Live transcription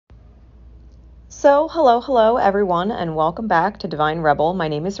Hello everyone, and welcome back to Divine Rebel. My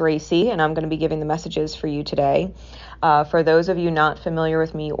name is Racy, and I'm going to be giving the messages for you today. For those of you not familiar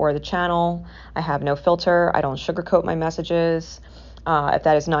with me or the channel, I have no filter. I don't sugarcoat my messages. If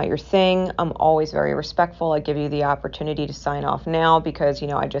that is not your thing, I'm always very respectful. I give you the opportunity to sign off now because,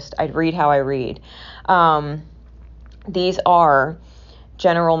 I read how I read. These are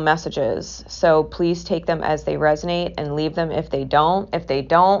general messages. So please take them as they resonate and leave them if they don't. If they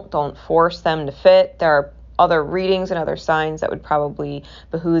don't force them to fit. There are other readings and other signs that would probably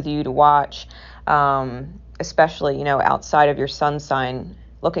behoove you to watch, especially, outside of your sun sign,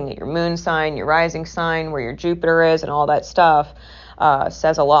 looking at your moon sign, your rising sign, where your Jupiter is and all that stuff.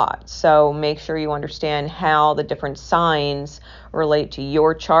 Says a lot. So make sure you understand how the different signs relate to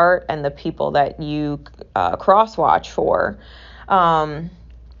your chart and the people that you cross watch for.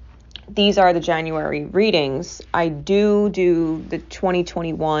 These are the January readings. I do the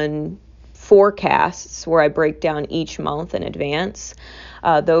 2021 forecasts where I break down each month in advance.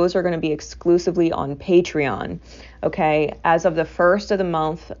 Those are going to be exclusively on Patreon. Okay, as of the first of the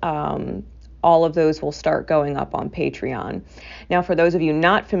month, all of those will start going up on Patreon. Now, for those of you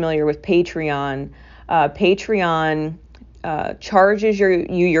not familiar with Patreon, Patreon charges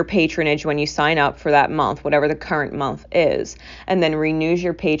your patronage when you sign up for that month, whatever the current month is, and then renews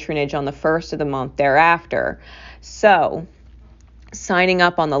your patronage on the first of the month thereafter. So signing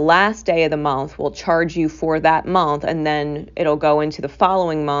up on the last day of the month will charge you for that month, and then it'll go into the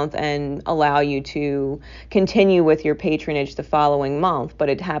following month and allow you to continue with your patronage the following month, but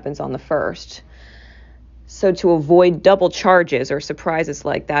it happens on the first. So to avoid double charges or surprises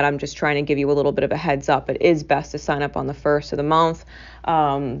like that, I'm just trying to give you a little bit of a heads up. It is best to sign up on the first of the month,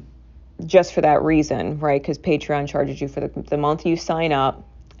 just for that reason, right? Because Patreon charges you for the month you sign up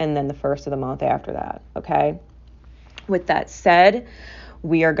and then the first of the month after that, okay? With that said,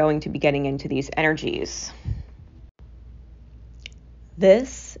 we are going to be getting into these energies.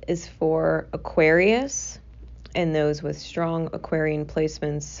 This is for Aquarius and those with strong Aquarian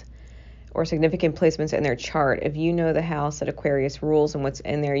placements or significant placements in their chart. If you know the house that Aquarius rules and what's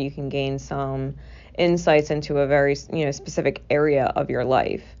in there, you can gain some insights into a very, specific area of your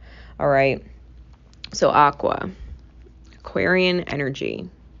life. All right. So Aquarian energy.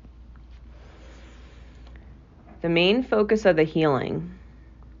 The main focus of the healing.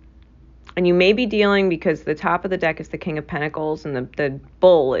 And you may be dealing, because the top of the deck is the King of Pentacles and the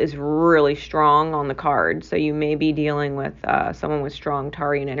bull is really strong on the card. So you may be dealing with someone with strong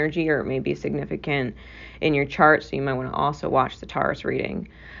Taurian energy, or it may be significant in your chart. So you might want to also watch the Taurus reading.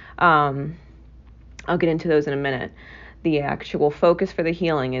 I'll get into those in a minute. The actual focus for the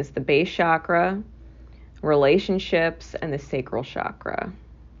healing is the base chakra, relationships, and the sacral chakra.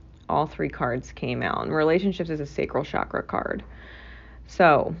 All three cards came out. And relationships is a sacral chakra card.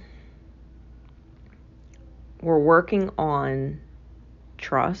 So we're working on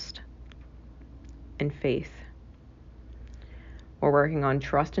trust and faith. We're working on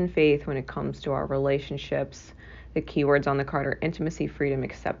trust and faith when it comes to our relationships. The keywords on the card are intimacy, freedom,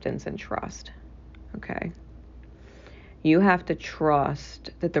 acceptance, and trust. Okay. You have to trust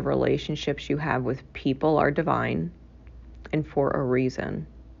that the relationships you have with people are divine and for a reason.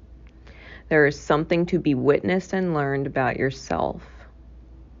 There is something to be witnessed and learned about yourself.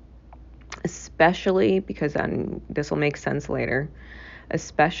 Especially because, this will make sense later,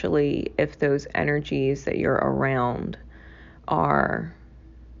 especially if those energies that you're around are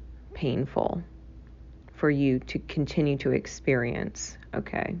painful for you to continue to experience,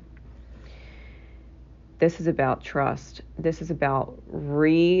 okay? This is about trust. This is about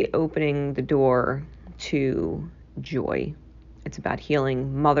reopening the door to joy. It's about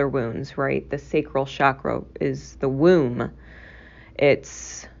healing mother wounds, right? The sacral chakra is the womb.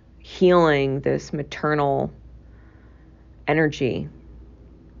 It's healing this maternal energy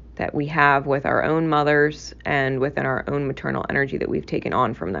that we have with our own mothers and within our own maternal energy that we've taken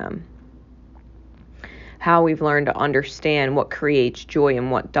on from them. How we've learned to understand what creates joy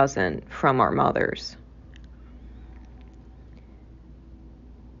and what doesn't from our mothers.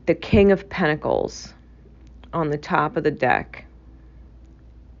 The King of Pentacles on the top of the deck.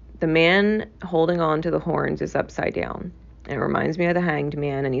 The man holding on to the horns is upside down. And it reminds me of the Hanged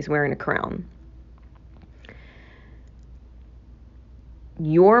Man, and he's wearing a crown.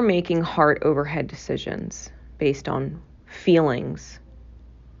 You're making heart over head decisions based on feelings.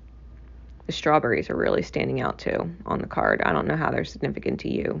 The strawberries are really standing out too on the card. I don't know how they're significant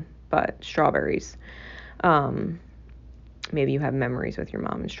to you, but strawberries. Maybe you have memories with your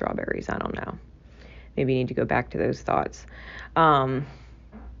mom and strawberries. I don't know. Maybe you need to go back to those thoughts.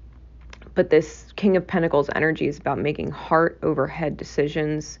 But this King of Pentacles energy is about making heart over head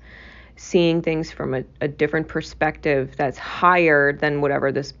decisions. seeing things from a different perspective that's higher than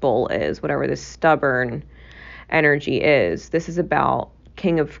whatever this bull is, whatever this stubborn energy is. This is about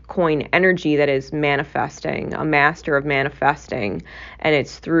King of Coin energy that is manifesting, a master of manifesting. And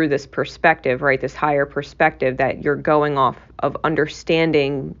it's through this perspective, right? This higher perspective that you're going off of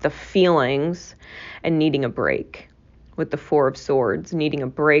understanding the feelings and needing a break. With the Four of Swords, needing a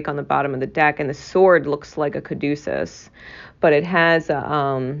break on the bottom of the deck. And the sword looks like a caduceus, but it has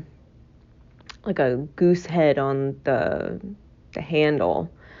a, like a goose head on the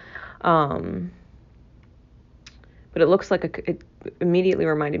handle. But it looks like it immediately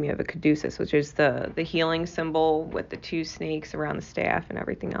reminded me of a caduceus, which is the healing symbol with the two snakes around the staff and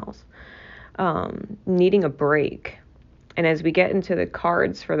everything else. Needing a break. And as we get into the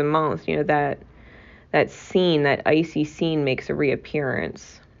cards for the month, you know, that scene, that icy scene makes a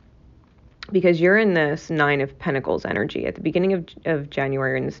reappearance. Because you're in this Nine of Pentacles energy. At the beginning of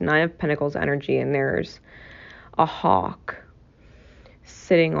January, in this Nine of Pentacles energy, and there's a hawk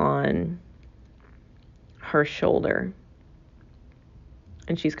sitting on her shoulder.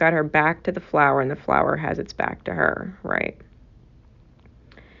 And she's got her back to the flower, and the flower has its back to her, right?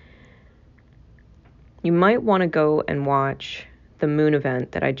 You might want to go and watch the moon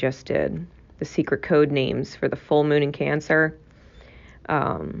event that I just did, the secret code names for the full moon in Cancer.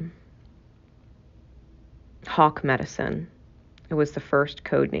 Hawk medicine. It was the first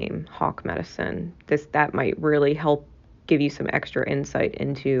code name, hawk medicine. That might really help give you some extra insight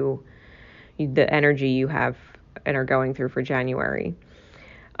into the energy you have and are going through for January.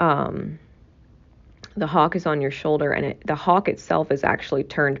 The hawk is on your shoulder, and the hawk itself is actually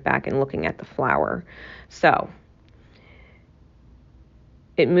turned back and looking at the flower. So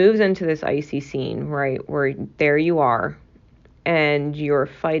it moves into this icy scene, right, where there you are, and you're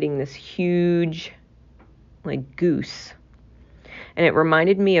fighting this huge, like, goose. And it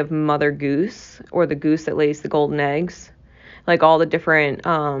reminded me of Mother Goose, or the goose that lays the golden eggs. Like all the different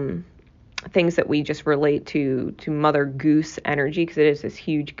things that we just relate to Mother Goose energy, because it is this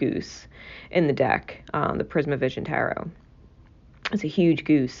huge goose in the deck, the Prisma Vision Tarot. It's a huge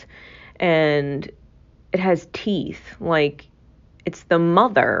goose. And it has teeth. Like, it's the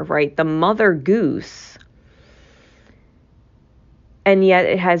mother, right? The mother goose. And yet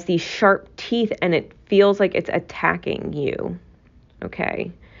it has these sharp teeth, and it feels like it's attacking you.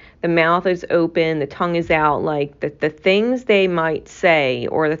 Okay? The mouth is open, the tongue is out, like the things they might say,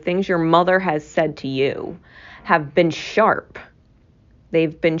 or the things your mother has said to you, have been sharp.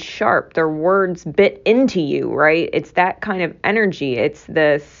 They've been sharp. Their words bit into you, right? It's that kind of energy. It's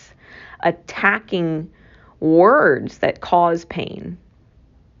this attacking words that cause pain.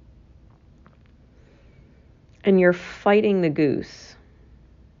 And you're fighting the goose.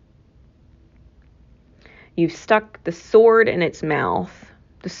 You've stuck the sword in its mouth.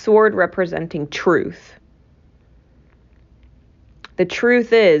 The sword representing truth. The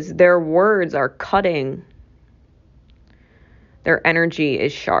truth is, their words are cutting. Their energy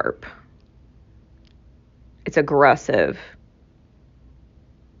is sharp. It's aggressive.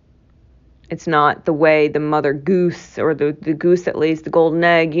 It's not the way the mother goose, or the goose that lays the golden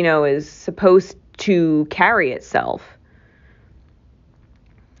egg, you know, is supposed to carry itself.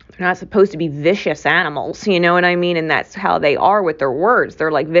 They're not supposed to be vicious animals, you know what I mean? And that's how they are with their words. They're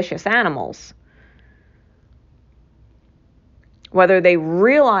like vicious animals. Whether they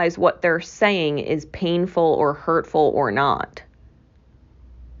realize what they're saying is painful or hurtful or not.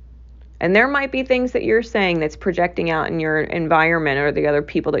 And there might be things that you're saying that's projecting out in your environment or the other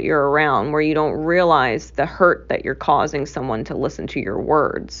people that you're around where you don't realize the hurt that you're causing someone to listen to your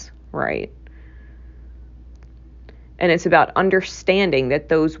words, right? And it's about understanding that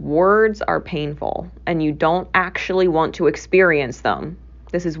those words are painful and you don't actually want to experience them.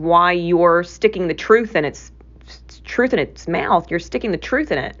 This is why you're sticking the truth in its mouth. You're sticking the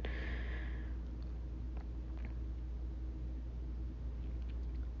truth in it.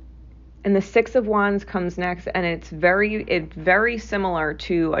 And the Six of Wands comes next, and it's very similar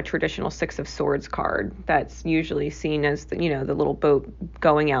to a traditional Six of Swords card that's usually seen as the little boat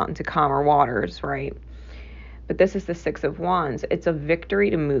going out into calmer waters, right? But this is the Six of Wands. It's a victory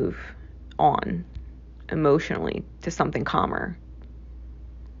to move on emotionally to something calmer.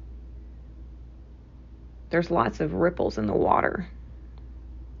 There's lots of ripples in the water.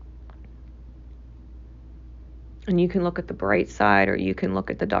 And you can look at the bright side or you can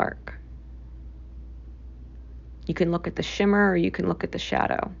look at the dark. You can look at the shimmer or you can look at the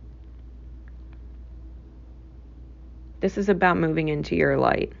shadow. This is about moving into your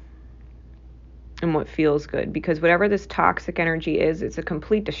light and what feels good, because whatever this toxic energy is, it's a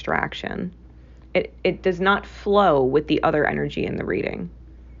complete distraction. It does not flow with the other energy in the reading.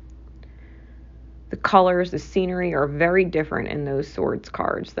 The colors, the scenery are very different in those swords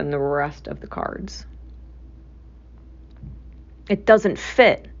cards than the rest of the cards. It doesn't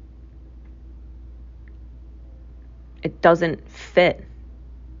fit. It doesn't fit.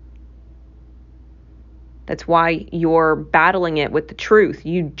 That's why you're battling it with the truth.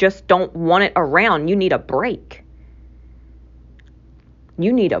 You just don't want it around. You need a break.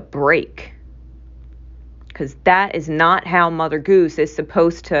 You need a break. Because that is not how Mother Goose is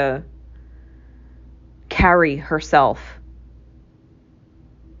supposed to carry herself.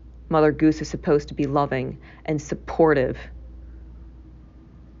 Mother Goose is supposed to be loving and supportive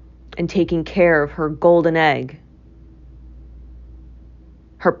and taking care of her golden egg.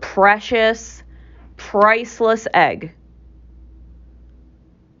 Her precious, priceless egg.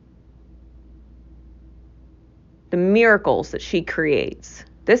 The miracles that she creates.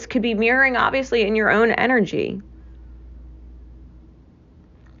 This could be mirroring, obviously, in your own energy.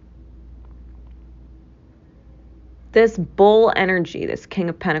 This bull energy, this King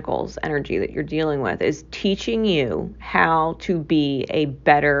of Pentacles energy that you're dealing with is teaching you how to be a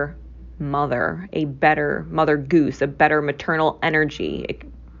better mother, a better Mother Goose, a better maternal energy.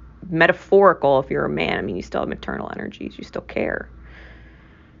 Metaphorical if you're a man. I mean, you still have maternal energies. You still care.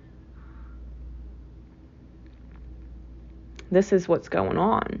 This is what's going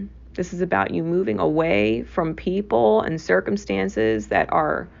on. This is about you moving away from people and circumstances that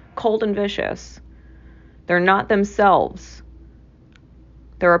are cold and vicious. They're not themselves.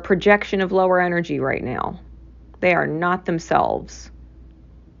 They're a projection of lower energy right now. They are not themselves.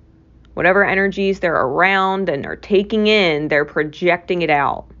 Whatever energies they're around and are taking in, they're projecting it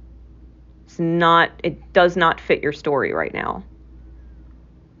out. It does not fit your story right now.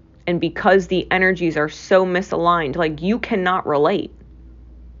 And because the energies are so misaligned, like you cannot relate.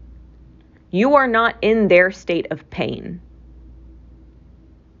 You are not in their state of pain.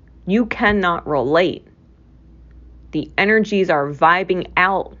 You cannot relate. The energies are vibing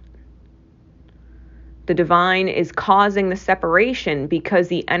out. The divine is causing the separation because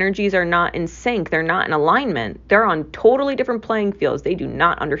the energies are not in sync. They're not in alignment. They're on totally different playing fields. They do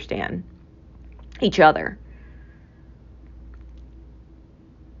not understand each other.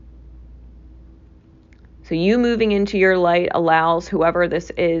 So you moving into your light allows whoever this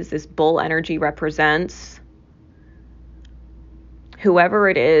is, this bull energy represents, whoever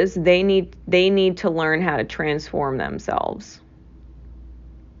it is, they need to learn how to transform themselves.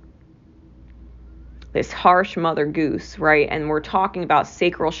 This harsh Mother Goose, right? And we're talking about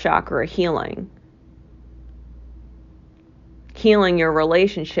sacral chakra healing. Healing your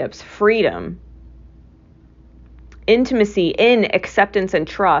relationships, freedom, intimacy in acceptance and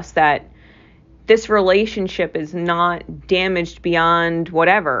trust that this relationship is not damaged beyond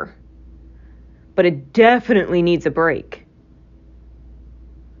whatever, but it definitely needs a break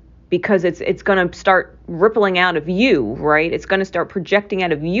because it's going to start rippling out of you, right? It's going to start projecting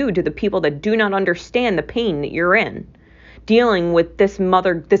out of you to the people that do not understand the pain that you're in, dealing with this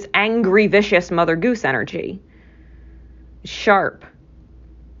angry, vicious Mother Goose energy. Sharp.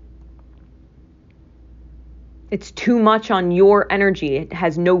 It's too much on your energy. It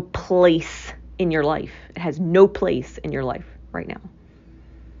has no place in your life. It has no place in your life right now.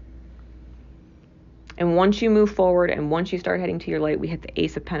 And once you move forward and once you start heading to your light, we hit the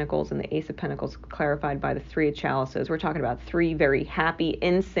Ace of Pentacles, and the Ace of Pentacles clarified by the Three of Chalices. We're talking about three very happy,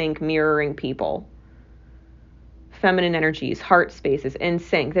 in sync, mirroring people. Feminine energies, heart spaces, in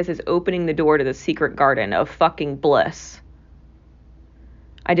sync. This is opening the door to the secret garden of fucking bliss.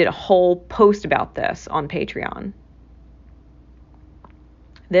 I did a whole post about this on Patreon.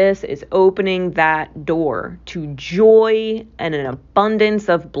 This is opening that door to joy and an abundance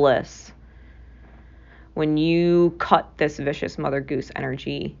of bliss when you cut this vicious Mother Goose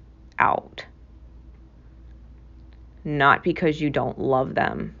energy out. Not because you don't love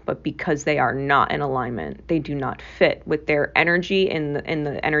them, but because they are not in alignment. They do not fit with their energy in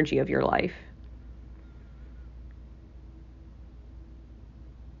the energy of your life.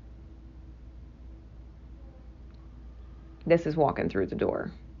 This is walking through the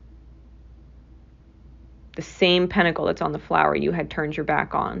door. The same pentacle that's on the flower you had turned your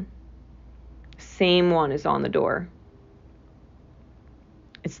back on. Same one is on the door.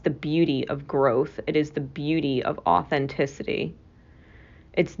 It's the beauty of growth. It is the beauty of authenticity.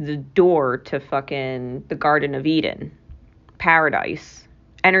 It's the door to fucking the Garden of Eden. Paradise.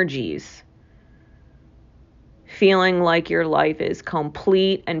 Energies. Feeling like your life is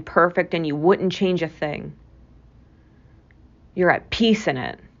complete and perfect and you wouldn't change a thing. You're at peace in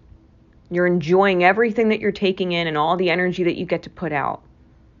it. You're enjoying everything that you're taking in and all the energy that you get to put out.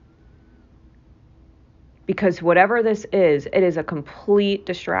 Because whatever this is, it is a complete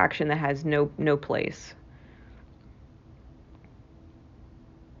distraction that has no place.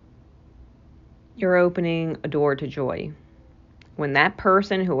 You're opening a door to joy. When that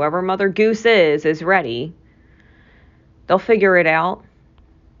person, whoever Mother Goose is ready, they'll figure it out.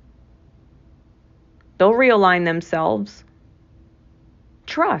 They'll realign themselves.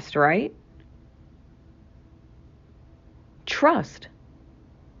 Trust, right? Trust.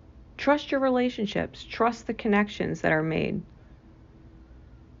 Trust your relationships. Trust the connections that are made.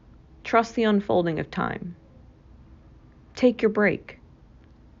 Trust the unfolding of time. Take your break.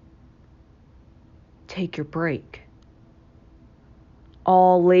 Take your break.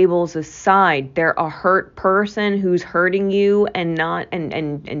 All labels aside, they're a hurt person who's hurting you and not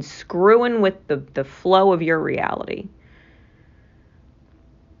and screwing with the flow of your reality.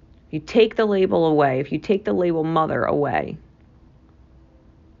 If you take the label away, if you take the label mother away,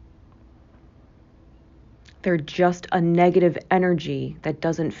 they're just a negative energy that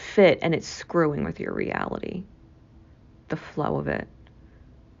doesn't fit, and it's screwing with your reality, the flow of it.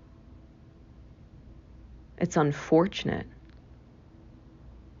 It's unfortunate.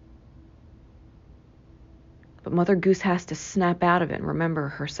 But Mother Goose has to snap out of it and remember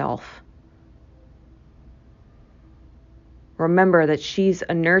herself. Remember that she's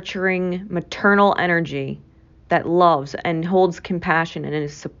a nurturing, maternal energy that loves and holds compassion and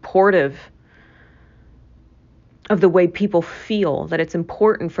is supportive of the way people feel, that it's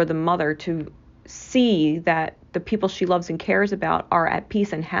important for the mother to see that the people she loves and cares about are at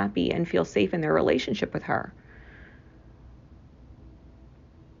peace and happy and feel safe in their relationship with her.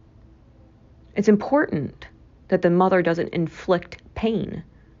 It's important that the mother doesn't inflict pain,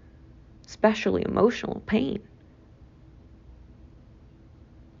 especially emotional pain.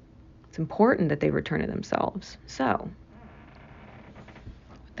 It's important that they return to themselves. So,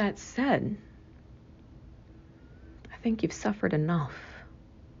 with that said, I think you've suffered enough.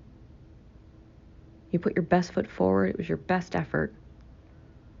 You put your best foot forward. It was your best effort.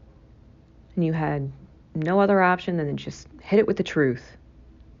 And you had no other option than to just hit it with the truth.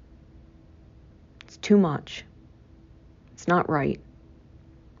 It's too much. It's not right.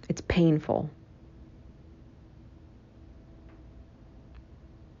 It's painful.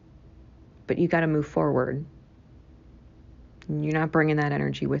 But you got to move forward. You're not bringing that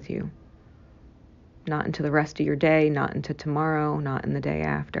energy with you. Not into the rest of your day, not into tomorrow, not in the day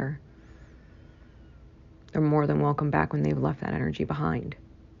after. They're more than welcome back when they've left that energy behind.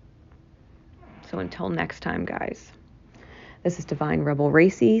 So until next time, guys. This is Divine Rebel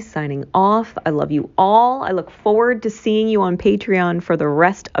Racy signing off. I love you all. I look forward to seeing you on Patreon for the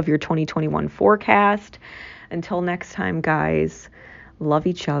rest of your 2021 forecast. Until next time, guys, love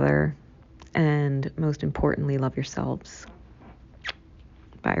each other. And most importantly, love yourselves.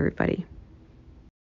 Bye, everybody.